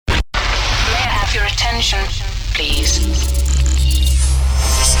attention, please.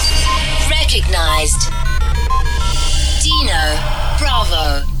 Recognized. Dino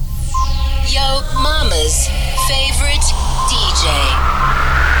Bravo. Yo Mama's favorite DJ.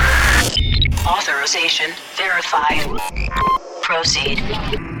 Authorization verified. Proceed.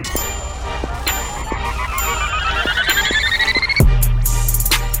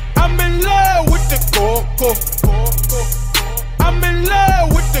 I'm in love with the coco. I'm in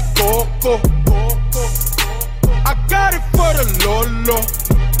love with the coco. I got it for the Lolo.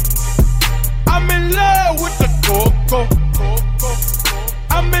 I'm in love with the coco.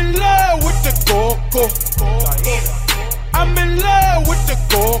 I'm in love with the coco. I'm in love with the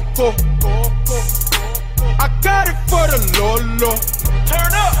coco. I got it for the Lolo.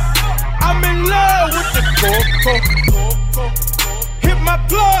 Turn up. I'm in love with the coco. Hit my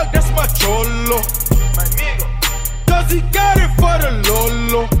plug, that's my cholo. Cause he got it for the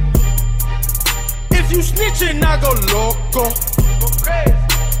Lolo. If you snitchin', I go loco.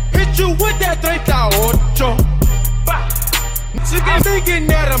 Hit you with that 38. I'm thinking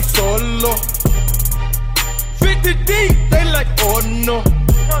that I'm solo. 50 deep, they like, oh no.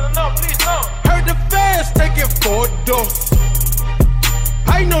 No, please no. Heard the fans taking photos.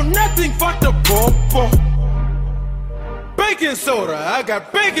 I know nothing but the popo. Baking soda, I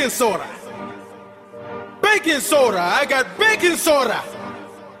got baking soda. Baking soda, I got baking soda.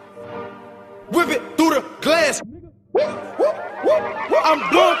 Whip it through the glass. I'm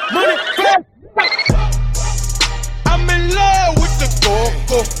blowing money fast. I'm in love with the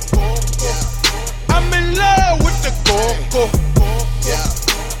coco. I'm in love with the coco.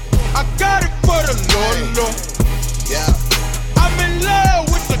 I got it for the Lolo. I'm in love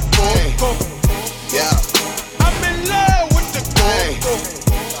with the coco. I'm in love with the coco.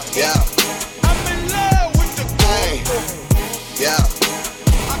 I'm in love with the coco.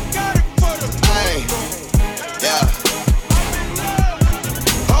 I got it for the Lolo.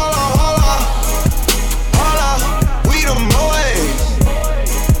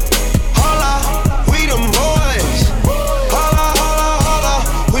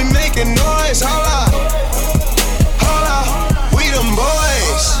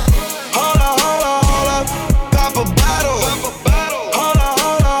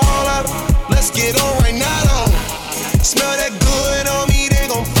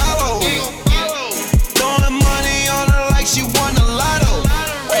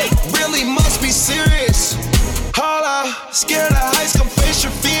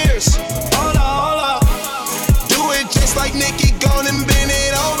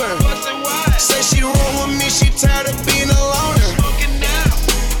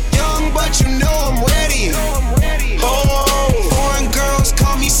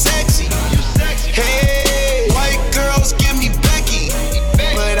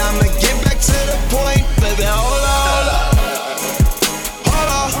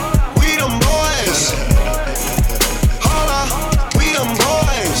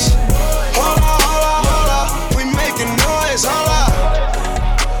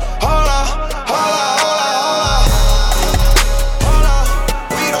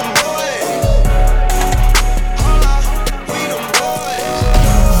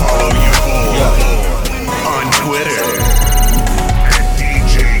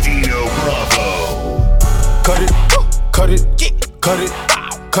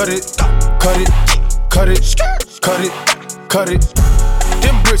 Cut it.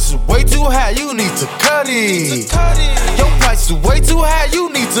 Them bricks is way too high, you need to cut it. Your price is way too high, you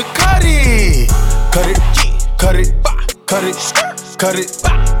need to cut it. Cut it, cut it, cut it, cut it,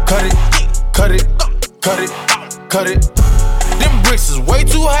 cut it, cut it, cut it, cut it. Them bricks is way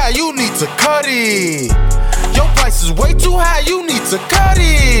too high, you need to cut it. Your price is way too high, you need to cut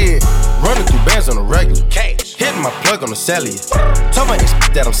it. Running through bands on the regular. Hitting my plug on the cellular. Tell my ex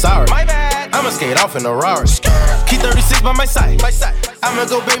that I'm sorry. My bad. I'ma skate off in a Rari. Keep 36 by my side. I'ma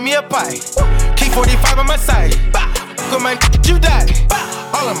go bake me a pie. Keep 45 by my side. Good man, you die.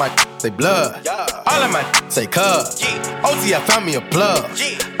 All of my say blood. All of my say cuz. OT, I found me a plug.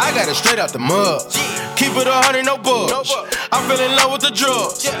 I got it straight out the mud. Keep it 100, no bugs. I fell in love with the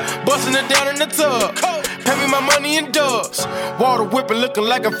drugs. Busting it down in the tub. Pay me my money in dubs. Water whipping, looking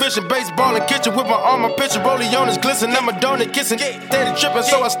like I'm fishing. Baseball in kitchen with my arm, my pitcher. Rollie on his glisten, I'm a donut kissing. Steady tripping,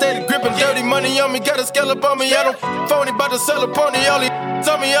 so I steady gripping. Dirty money on me, got a scallop on me. I don't phony, about to sell a pony. All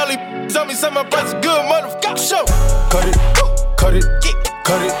tell me some of my price is good, motherfucker. Show. Cut it, cut it,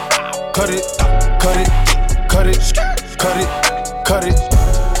 cut it, cut it, cut it, cut it, cut it, cut it.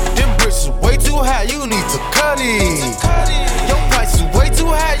 Them bricks is way too high, you need to cut it. Your price is way too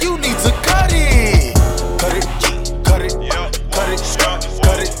high, you need to cut it. Cut it, cut it, cut it, cut it,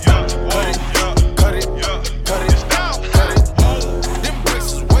 cut it, cut it, cut it,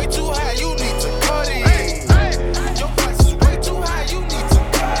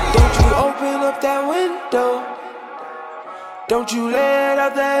 let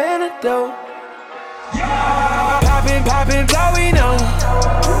out the antidote. Poppin', poppin's all we know.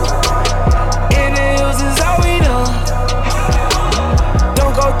 In the hills is all we know.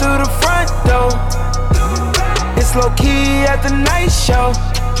 Don't go through the front door. It's low key at the night show.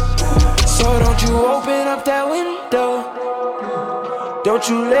 So don't you open up that window. Don't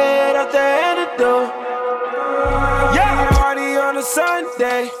you let out the antidote. Yeah, party on a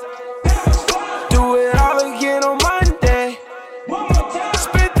Sunday. Do it all again on Monday.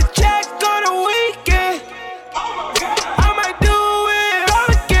 Split the check on the weekend. I might do it all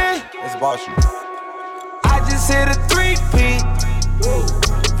again. Let's boss you. I just hit a 3-peat.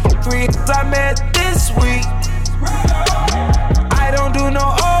 3 hits I met this week. I don't do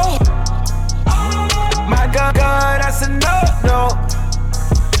no O. My gun, that's a no.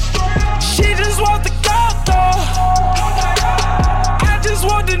 She just want the Gato. I just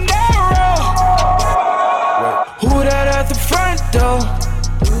want the narrow. Who that at the front door?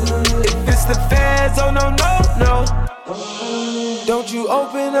 If it's the feds, oh no. Don't you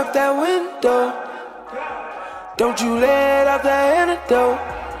open up that window. Don't you let out the antidote.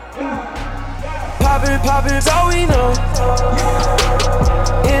 Poppin's all we know.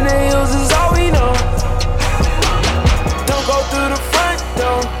 In the hills is all we know. Don't go through the front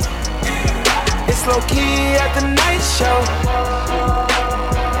door. It's low key at the night show.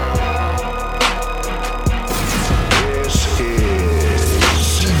 This is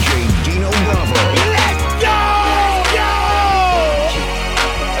DJ Dino Bravo. Let's go, yo!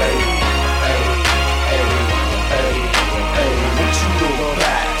 Hey, what you know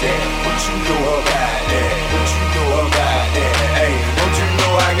about that? What you know about that? What you know about that? Hey, don't you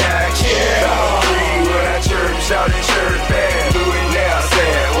know I got kids? Free when I church, shouting church band. Do it now,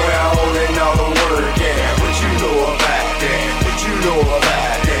 sad, where I'm holding all the work, yeah. What you know about that? What you know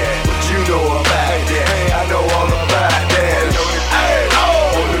about that? What you know about that? Hey, I know all about that. Hey,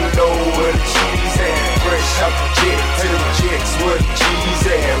 wanna know where the cheese at? Fresh out the jet, tell the chicks where the cheese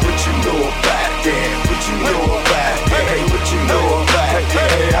at. What you know about that? What you know about that? Hey, what you know about that?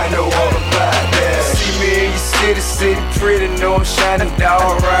 Hey, I know all about that. See me in your city pretty, know I'm shining,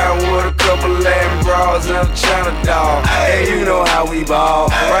 dog. Riding with a couple Latin bras and I'm China, dog. Hey, you know how we ball.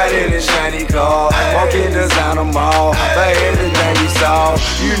 Right in the shiny car. Walk in designer mall. Buy everything you saw.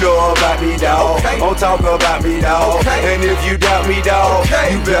 You know about me, dog. Don't talk about me, dog. And if you doubt me, dog,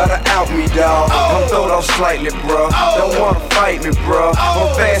 you better out me, dog. I'm throwed off slightly, bro. Don't wanna fight me, bro.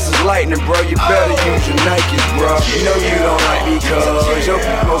 I'm fast as lightning, bro. You better use your Nikes, bro. You know you don't like me, cuz your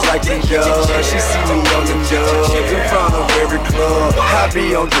people's like me, cuz. She see me on the judge in front of every club. I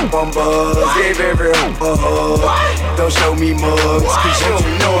be on the buzz, gave every hoop a hug. Don't show me mugs, cause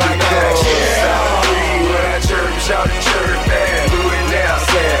you know I got kids. Free when I church, shout the church band. Do it now,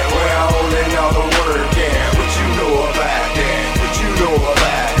 sad, where I'm holding all the work, yeah. What you know about that? What you know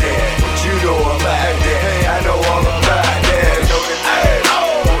about that? What you know about that? Hey, I know all about that.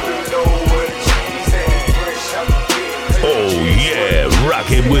 Wanna know where the cheese at? Fresh out the jet. Oh yeah,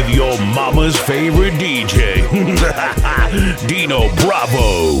 rocking with your mama's favorite DJ, Dino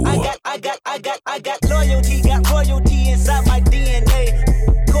Bravo. I got loyalty, got royalty inside my DNA.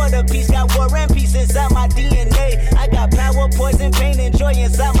 Quarter piece, got war and peace inside my DNA. I got power, poison, pain, and joy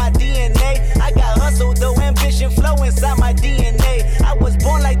inside my DNA. I got hustle, though, ambition, flow inside my DNA. I was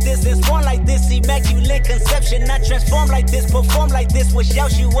born like this, and born like this, immaculate conception. I transform like this, perform like this, which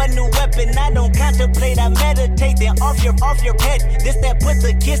shouts you a new weapon. I don't contemplate, I meditate, then off your head. This that put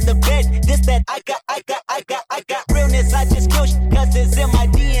the kids to bed. This that I got realness. I just kill cause it's in my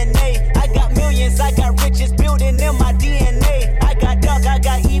DNA. I got millions, I got riches building in my DNA. I got dark, I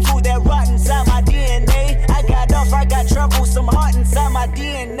got evil that rot inside my DNA. I got off, I got trouble, some heart inside my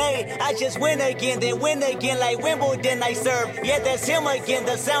DNA. I just win again, then win again, like Wimbledon I serve. Yeah, that's him again,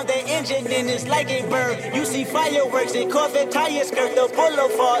 the sound that engine in is like a bird. You see fireworks and Corvette tires skirt the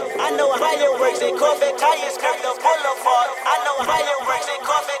boulevard. I know fireworks and Corvette tires skirt the boulevard. I know fireworks and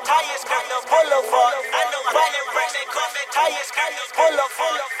Corvette tires skirt the boulevard. I know fireworks and Corvette tires skirt the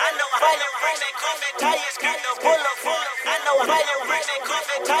boulevard. I know fireworks and Corvette tires skirt the boulevard. I know fireworks and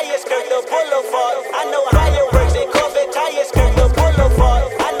Corvette tires skirt the boulevard. I know fireworks and Corvette tires skirt the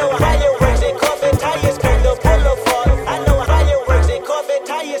boulevard. I know fireworks and Corvette tires skirt the boulevard. I know fireworks and Corvette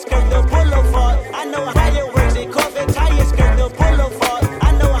tires skirt the boulevard. I know fireworks and Corvette tires skirt the boulevard.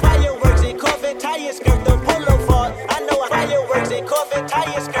 I know fireworks and Corvette tires skirt the boulevard. I know fireworks and Corvette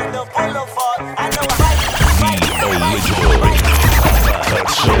tires skirt the boulevard. I know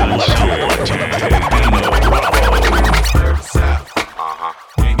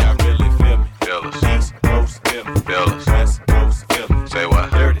Ain't got really feel me. Feel us. East Coast feel me. Feel us. West Coast feel me. Say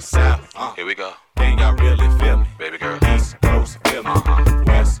what? Dirty South. Here we go. Ain't got really feel me. Baby girl. East Coast feel me.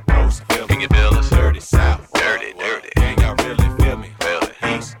 West Coast, feel me. Can you feel us? Dirty South, Dirty, dirty. Can y'all really feel me? Feel it.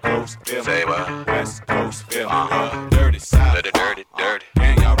 East Coast, feel Say me. what? West Coast, feel me. Dirty South, Dirty, dirty, dirty.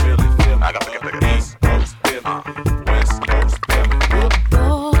 Can y'all really feel me? I got pick it. East Coast, feel me. West Coast, feel me.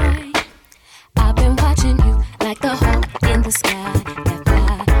 Boy, I've been watching you like the hawk in the sky that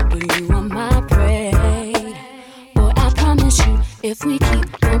fly when you are my prey. Boy, I promise you, if we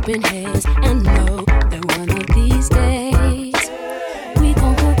keep bumping heads, I know that one of these days we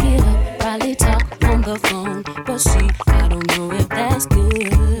gon' hook it up, probably talk on the phone. But see, I don't know if that's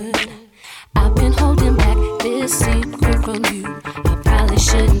good. I've been holding back this secret from you. I probably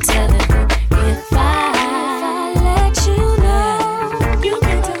shouldn't tell it, but if I let you know, you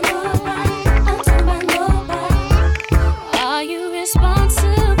can tell nobody, I'm talking about nobody. Are you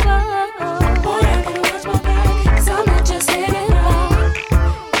responsible? Boy, I gotta watch my back, 'cause I'm not just hanging around.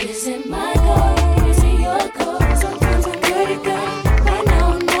 Is it my goal? Is it your goal? Sometimes I'm pretty good. Right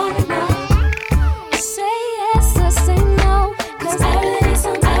now I'm not enough. Say yes or say no, 'cause I really need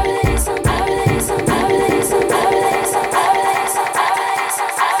some, I really need some, I really need some, I really need some, I really need some, I really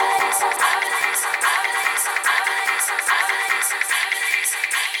need some, I really need some, I really need some, I really need some, I really need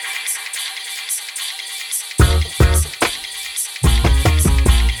some,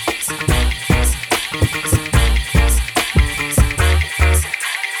 I really need some, I really need some, I really need some,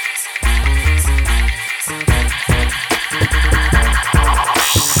 I really need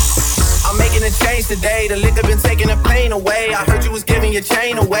some. I'm making a change today. The liquor been taking the pain away. I heard you was giving your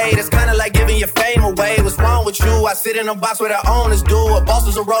chain away. That's kinda like giving your fame away. What's wrong with you? I sit in a box where the owners do. A boss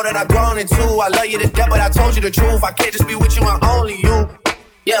is a role that I've grown into. I love you to death, but I told you the truth. I can't just be with you, I'm only you.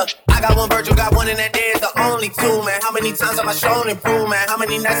 Yeah, I got one Virgil, got one, and that there is the only two, man. How many times have I shown and proved, man? How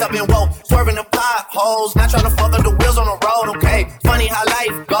many nights I've been woke, swerving the potholes, not trying to fuck up the wheels on the road, okay? Funny how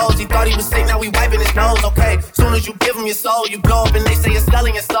life goes, he thought he was sick, now we wiping his nose, okay? Soon as you give him your soul, you blow up and they say you're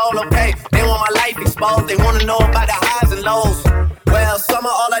selling your soul, okay? They want my life exposed, they wanna know about the highs and lows. Well,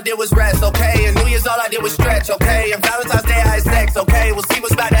 summer all I did was rest, okay? And New Year's all I did was stretch, okay? And Valentine's Day I had sex, okay? We'll see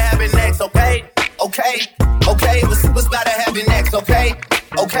what's about to happen next, okay? Okay, okay, we'll see what's about to happen next, okay?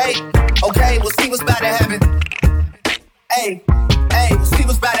 Okay, okay, we'll see what's about to happen. Hey, hey, we'll see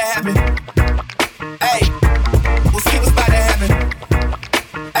what's about to happen. Hey, we'll see what's about to happen.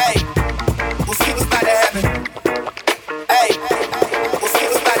 Hey, we'll see what's about to happen. Hey, we'll see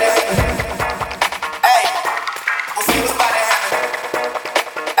what's about to happen. Hey, we'll see what's about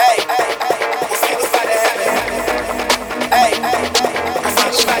to happen. Hey, we'll see what's about to happen. Hey, we'll see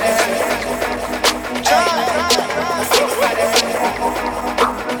what's about to happen.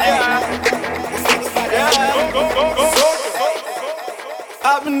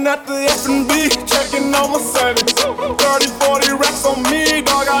 I've been at the F&B, checking on my savings. 30, 40 racks on me,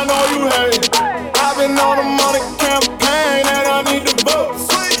 dog, I know you hate it. I've been on a money campaign and I need the votes.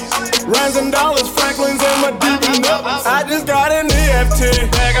 Rands and dollars, Franklin's in my DB notes. I just got an EFT,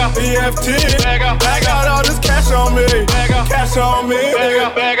 EFT. I got all this cash on me, cash on me.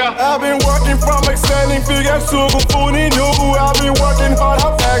 I've been working from extending figure, super food in you. I've been working hard,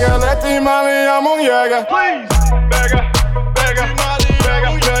 I'm beggar. Let the money, I'm on Jäger. Please, beggar, beggar.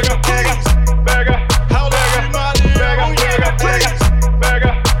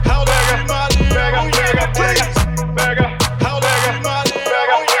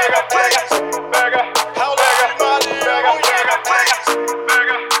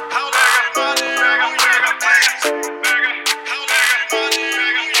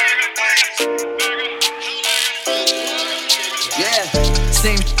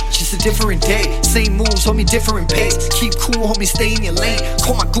 Different day, same moves, homie, different pace. Keep cool, homie, stay in your lane.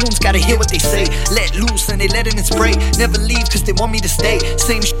 Call my goons, gotta hear what they say. Let loose and they letting it spray. Never leave cause they want me to stay.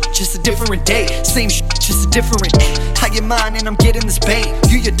 Same just a different day. Same just a different. How you mine and I'm getting this pain.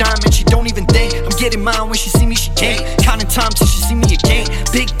 You your diamond, she don't even think. I'm getting mine when she see me, she can't. Counting time till she see me again.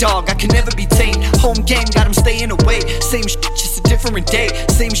 Big dog, I can never be tamed. Home game, got him staying away. Same just a different day.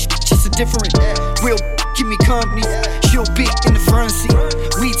 Same just a different. Real keep me company. She'll be in the front seat.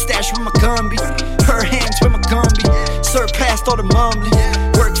 Weed stash with my Gumby. Her hands with my Gumby. Surpassed all the mumbling.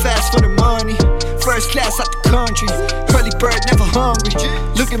 Work fast for the money. First class out the country. Curly bird, never hungry.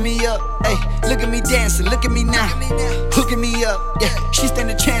 Look at me up, hey. Look at me dancing, look at me now. Hooking me up, yeah. She stand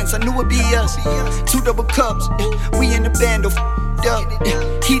a chance, I knew it'd be us. 2 double cups, yeah. We in the band, up, yeah.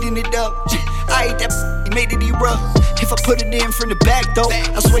 Heating it up, yeah. I ate that, made it erupt. If I put it in from the back though,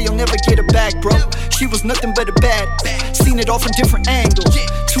 I swear you'll never get her back, bro. She was nothing but a bad. Seen it all from different angles.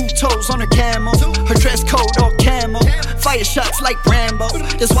 2 toes on her camo. Her dress code all camo. Fire shots like Rambo.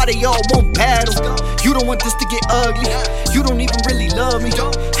 That's why they all won't battle. You don't want this to get ugly. You don't even really love me.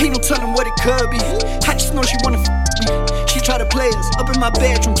 Ain't no telling what it could be. I just know she wanna f me. She tried to play us. Up in my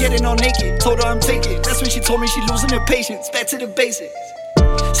bedroom, getting all naked. Told her I'm taking. That's when she told me she losing her patience. Back to the basics.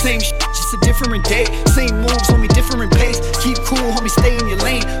 Same shit, just a different day. Same moves, homie, different pace. Keep cool, homie, stay in your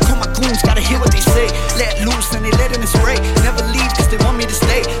lane. Call my goons, gotta hear what they say. Let loose and they let in the spray. Never leave cause they want me to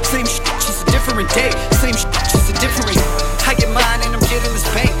stay. Same shit, just a different day. Same shit, just a different. I get mine and I'm getting this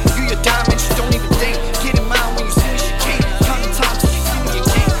pain. You your diamond, you don't even think. Get in mine when you see me, she can't. Count the times till you see me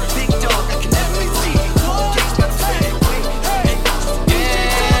again. Big dog, I can never be seen. Gang got them staying away.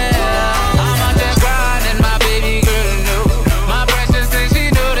 Yeah, I'm out there grinding, my baby girl knew. My precious thing, she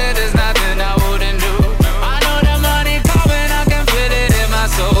knew that there's nothing I wouldn't do. I know the money coming, I can feel it in my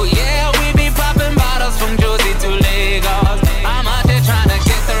soul. Yeah, we be popping bottles from Josie to Lagos. I'm out there trying to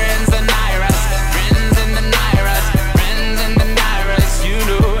get the rins and Nairas. Rins and the Nairas. Rins and the Nairas, you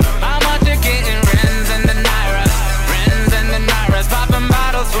know. I'm out there getting rins and the Nairas. Rins and the Nairas. Popping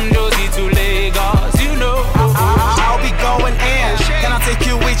bottles from Josie to Lagos, you know. I'll be going in. Can I take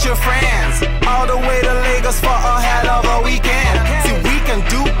you with your friends? All the way to Lagos for a hell of a weekend. See, we can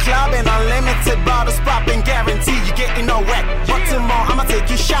do clubbing, unlimited bottles popping, guarantee you getting no wreck. But tomorrow I'ma take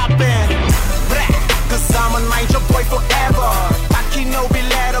you shopping. Cause I'ma mind your boy forever. I can no be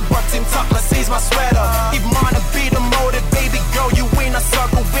letter, but Team Tuckler sees my sweater. If wanna be the motive, baby girl, you in a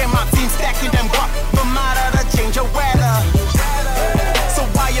circle with my team stacking them up. No matter the change of weather. So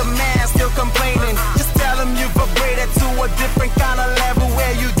why your man still complaining? Just tell him you've upgraded to a different kind of level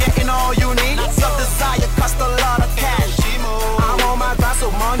where you getting all you need. Your desire cost a lot of cash. I'm on my grind,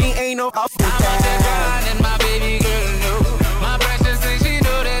 so money ain't no up with I'm out there grinding, my baby girl knew. My precious thing, she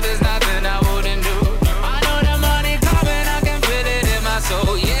knew that there's nothing I wouldn't do. I know the money coming, I can feel it in my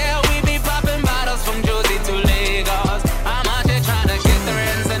soul. Yeah, we be popping bottles from Josie to Lagos. I'm out there trying to get the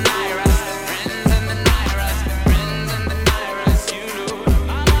rins and Nairas. Rins and the Nairas. Rins and the Nairas, you know.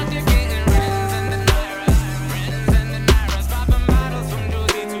 I'm out there getting rins and the Nairas. Rins and the Nairas. Popping bottles from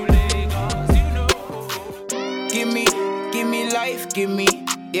Josie to Lagos, you know. Give me life, give me,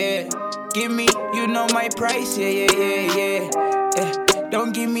 yeah. Give me, you know my price, yeah.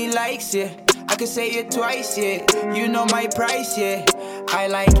 Don't give me likes, yeah. I can say it twice, yeah. You know my price, yeah. I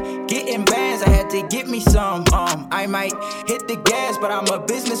like getting bands, I had to get me some. I might hit the gas, but I'm a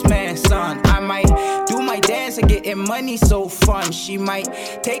businessman, son. I might do my dance and getting money so fun. She might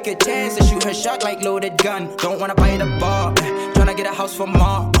take a chance and shoot her shot like loaded gun. Don't wanna buy the bar, tryna get a house for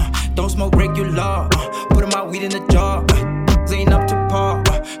mom. Don't smoke regular, put my weed in the jar. Ain't up to par,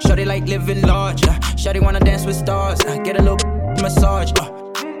 shawty like living large. Shawty wanna dance with stars, get a little massage.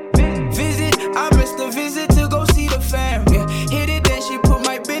 Visit, I missed the visit to go see the fam. Yeah. Hit it, then she put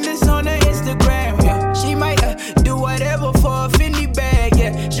my business on her Instagram. Yeah. She might do whatever for a Fendi bag.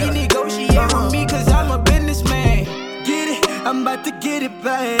 Yeah, she negotiate with me 'cause I'm a businessman. Get it, I'm about to get it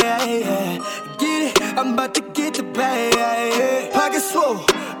back. Get it, I'm about to get the bag. Pockets full,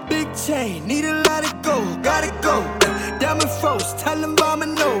 big chain, need a lot of gold, gotta go. Diamond froze, tell them I'ma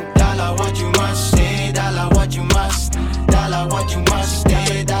know. Dollar what you must stay, dollar what you must. Dollar what you must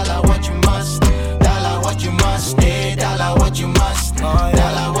stay, dollar what you must. Dollar what you must stay, dollar what you must.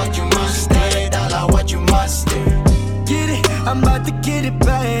 Dollar what you must stay, dollar what you must. Get it, I'm about to get it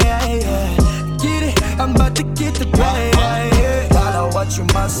back. Get it, I'm about to get the bag. Dollar what you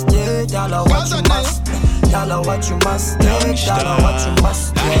must, yeah. Dollar what you must. Dollar what you must, yeah. Dollar what you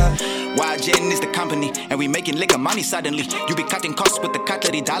must, yeah. YGN is the company, and we making liquor money suddenly. You be cutting costs with the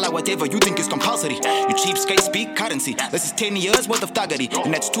cutlery, dollar whatever you think is compulsory. You cheapskate speak currency. This is 10 years worth of thuggery,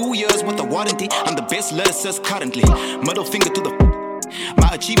 and that's 2 years worth of warranty. I'm the best lyricist currently. Middle finger to the my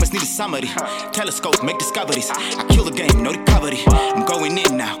achievements need a summary. Telescope, make discoveries. I kill the game, no recovery. I'm going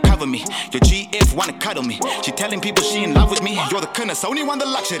in now, cover me. Your GF wanna cuddle me. She telling people she in love with me. You're the goodness, only one the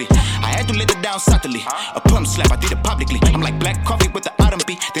luxury. I had to let it down subtly. A pump slap, I did it publicly. I'm like black coffee with the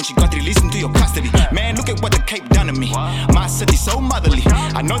R&B. Then she got released into your custody. Man, look at what the Cape done to me. My city so motherly.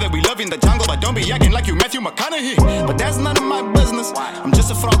 I know that we love in the jungle, but don't be acting like you Matthew McConaughey. But that's none of my business. I'm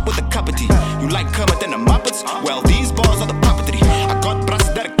just a frog with a cup of tea. You like Kermit and the Muppets? Well, these bars are the puppetry. I got bras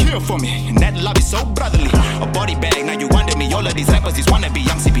that'll kill for me, and that love is so brotherly. A body bag, now you wonder me. All of these rappers, these wanna be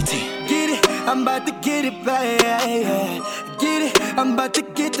young CPT. Get it, I'm about to get it back. Get it, I'm about to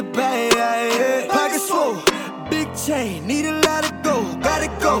get the bag. Pockets full, big chain, need a lot of gold, gotta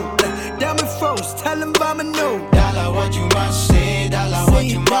go. Diamond froze, tell them I'ma know. Dollar what you must say, dollar what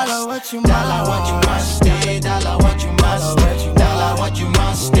you must. Dollar what you must stay, dollar what you must. Dollar what you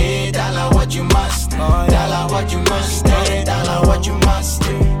must stay, dollar what you must. Dollar what you must stay, dollar what you must.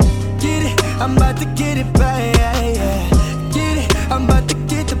 Get it, I'm about to get it back. Get it, I'm about to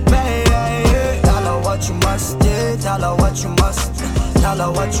get the bag. Dollar what you must, yeah. Dollar what you must.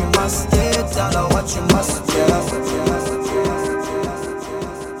 Dollar what you must, yeah. Dollar what you must, yeah.